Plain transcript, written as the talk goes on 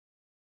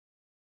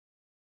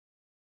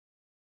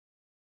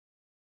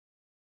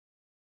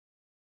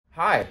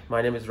Hi,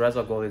 my name is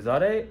Reza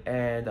Gholizadeh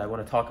and I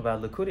want to talk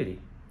about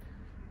liquidity.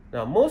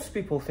 Now, most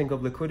people think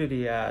of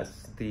liquidity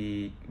as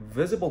the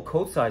visible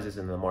code sizes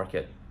in the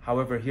market.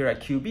 However, here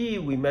at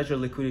QB, we measure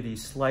liquidity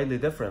slightly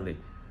differently.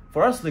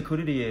 For us,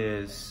 liquidity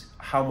is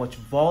how much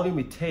volume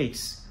it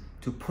takes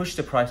to push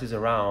the prices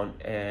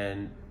around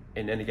and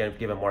in any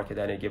given market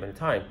at any given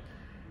time.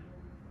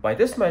 By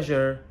this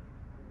measure,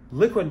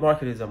 liquid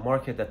market is a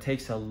market that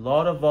takes a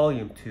lot of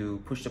volume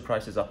to push the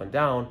prices up and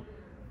down.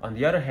 On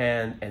the other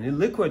hand, an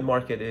illiquid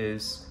market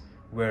is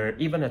where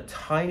even a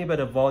tiny bit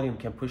of volume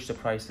can push the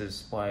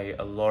prices by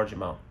a large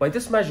amount. By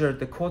this measure,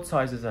 the quote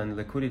sizes and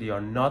liquidity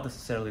are not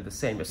necessarily the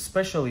same,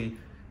 especially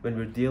when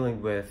we're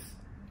dealing with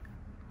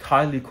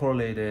tightly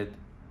correlated,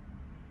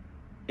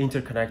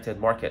 interconnected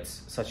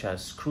markets, such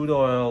as crude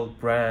oil,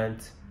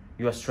 Brent,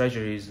 US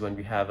Treasuries, when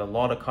we have a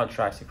lot of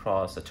contracts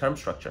across a term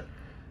structure.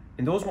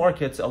 In those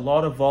markets, a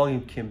lot of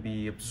volume can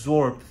be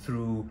absorbed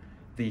through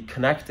the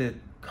connected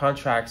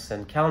contracts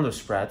and calendar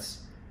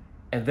spreads,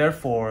 and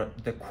therefore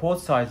the quote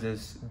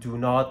sizes do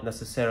not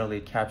necessarily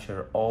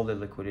capture all the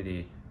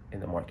liquidity in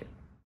the market.